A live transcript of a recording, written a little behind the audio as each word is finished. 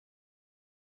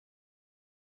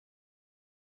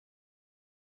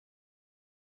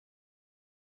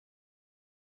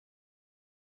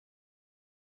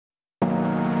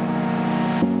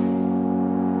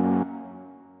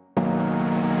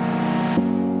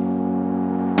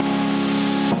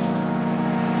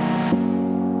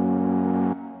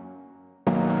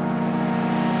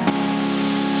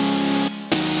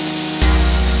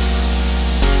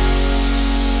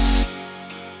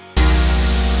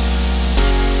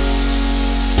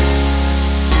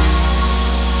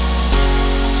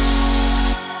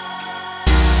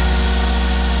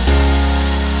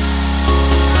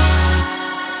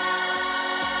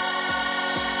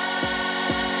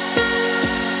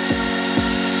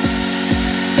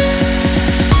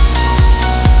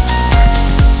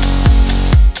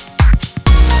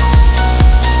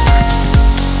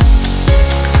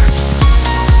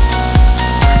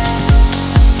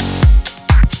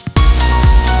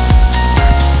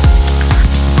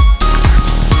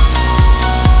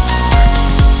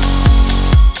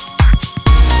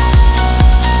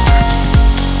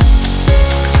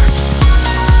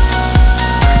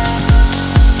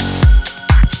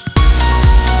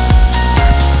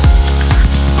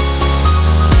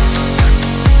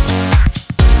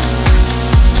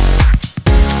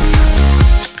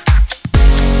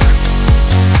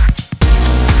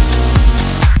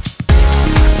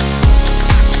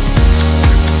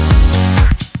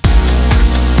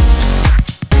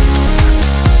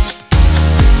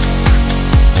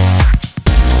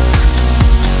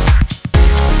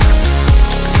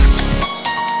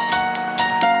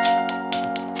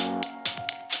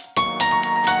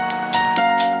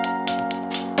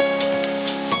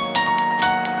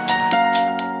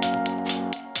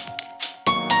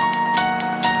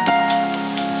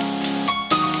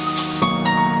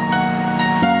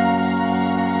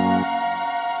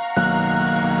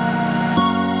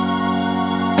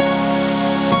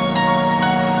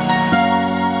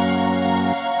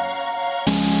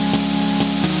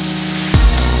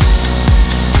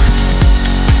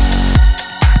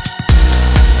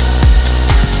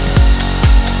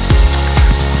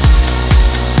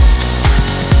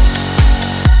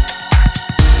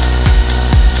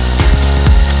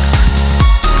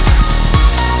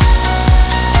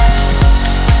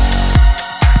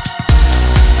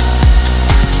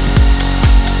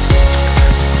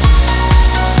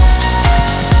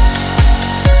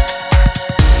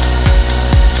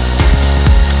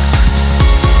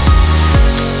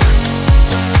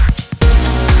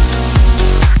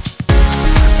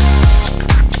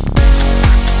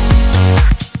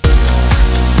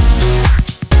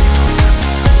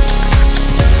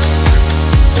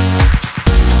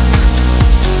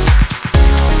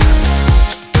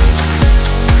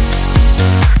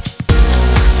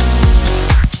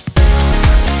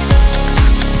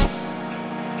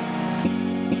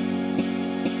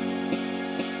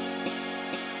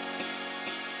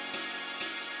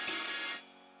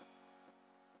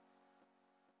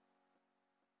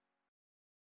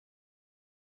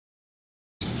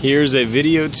Here's a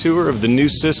video tour of the new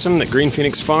system that Green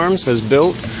Phoenix Farms has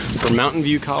built for Mountain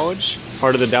View College,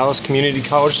 part of the Dallas Community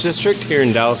College District here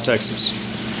in Dallas, Texas.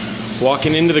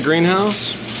 Walking into the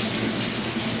greenhouse,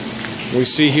 we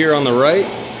see here on the right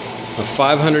a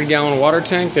 500-gallon water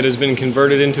tank that has been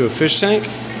converted into a fish tank.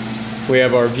 We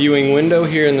have our viewing window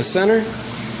here in the center,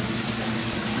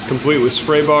 complete with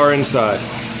spray bar inside.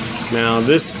 Now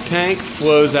this tank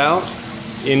flows out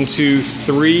into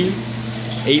 3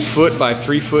 8-foot by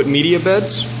 3-foot media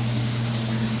beds.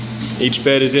 Each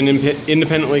bed is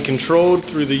independently controlled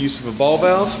through the use of a ball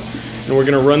valve, and we're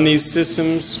going to run these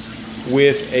systems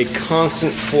with a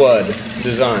constant flood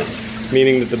design,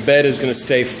 meaning that the bed is going to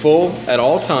stay full at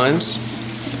all times,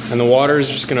 and the water is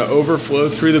just going to overflow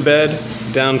through the bed,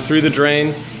 down through the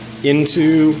drain,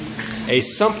 into a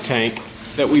sump tank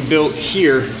that we built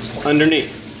here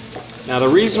underneath. Now the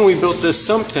reason we built this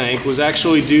sump tank was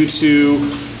actually due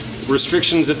to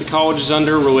restrictions that the college is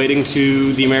under relating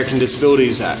to the American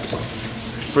Disabilities Act.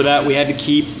 For that, we had to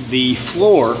keep the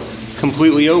floor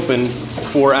completely open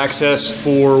for access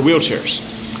for wheelchairs.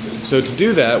 So to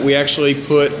do that, we actually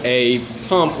put a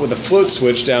pump with a float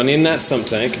switch down in that sump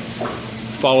tank,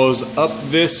 follows up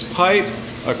this pipe,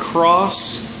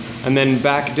 across, and then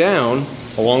back down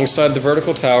alongside the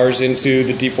vertical towers into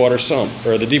the deep water sump,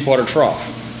 or the deep water trough.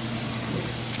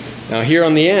 Now here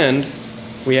on the end,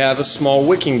 we have a small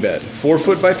wicking bed, 4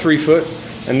 foot by 3 foot,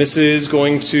 and this is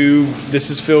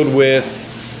filled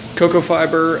with cocoa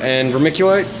fiber and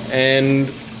vermiculite,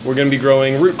 and we're going to be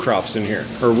growing root crops in here,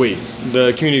 or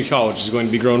the community college is going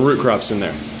to be growing root crops in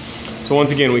there. So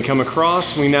once again, we come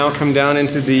across, we now come down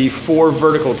into the 4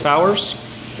 vertical towers.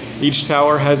 Each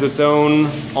tower has its own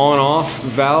on-off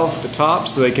valve at the top,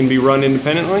 so they can be run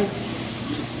independently.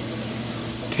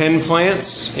 10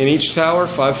 plants in each tower,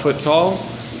 5 foot tall,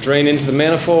 drain into the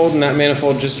manifold, and that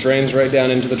manifold just drains right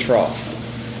down into the trough.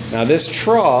 Now this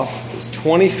trough is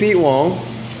 20 feet long.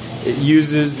 It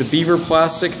uses the beaver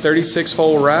plastic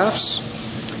 36-hole rafts,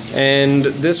 and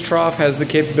this trough has the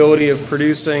capability of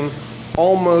producing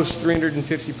almost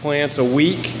 350 plants a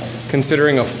week,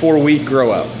 considering a 4-week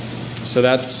grow out. So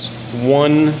that's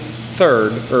 1/4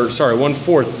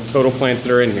 of the total plants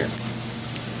that are in here.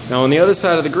 Now on the other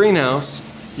side of the greenhouse,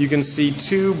 you can see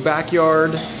 2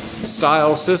 backyard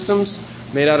style systems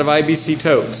made out of IBC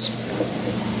totes.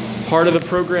 Part of the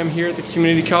program here at the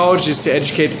community college is to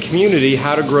educate the community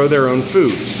how to grow their own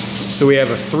food. So we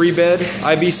have a 3-bed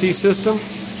IBC system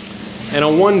and a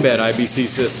 1-bed IBC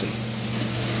system.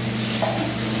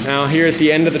 Now here at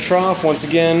the end of the trough, once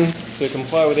again, to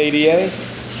comply with ADA,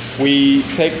 we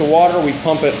take the water, we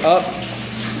pump it up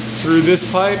through this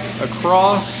pipe,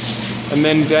 across, and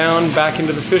then down back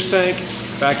into the fish tank,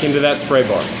 back into that spray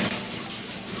bar.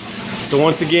 So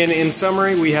once again, in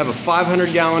summary, we have a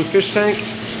 500-gallon fish tank,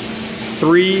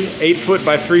 3 8-foot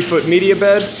by 3-foot media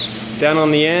beds. Down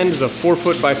on the end is a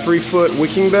 4-foot by 3-foot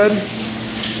wicking bed.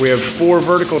 We have 4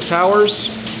 vertical towers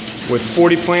with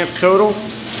 40 plants total.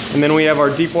 And then we have our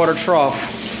deep water trough,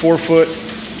 4 foot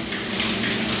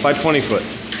by 20 foot.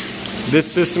 This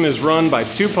system is run by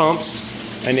 2 pumps,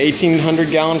 an 1,800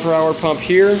 gallon per hour pump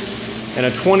here, and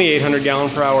a 2,800 gallon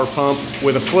per hour pump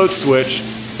with a float switch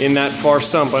in that far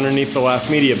sump underneath the last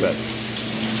media bed.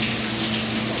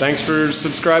 Thanks for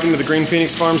subscribing to the Green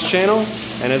Phoenix Farms channel,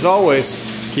 and as always,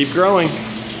 keep growing.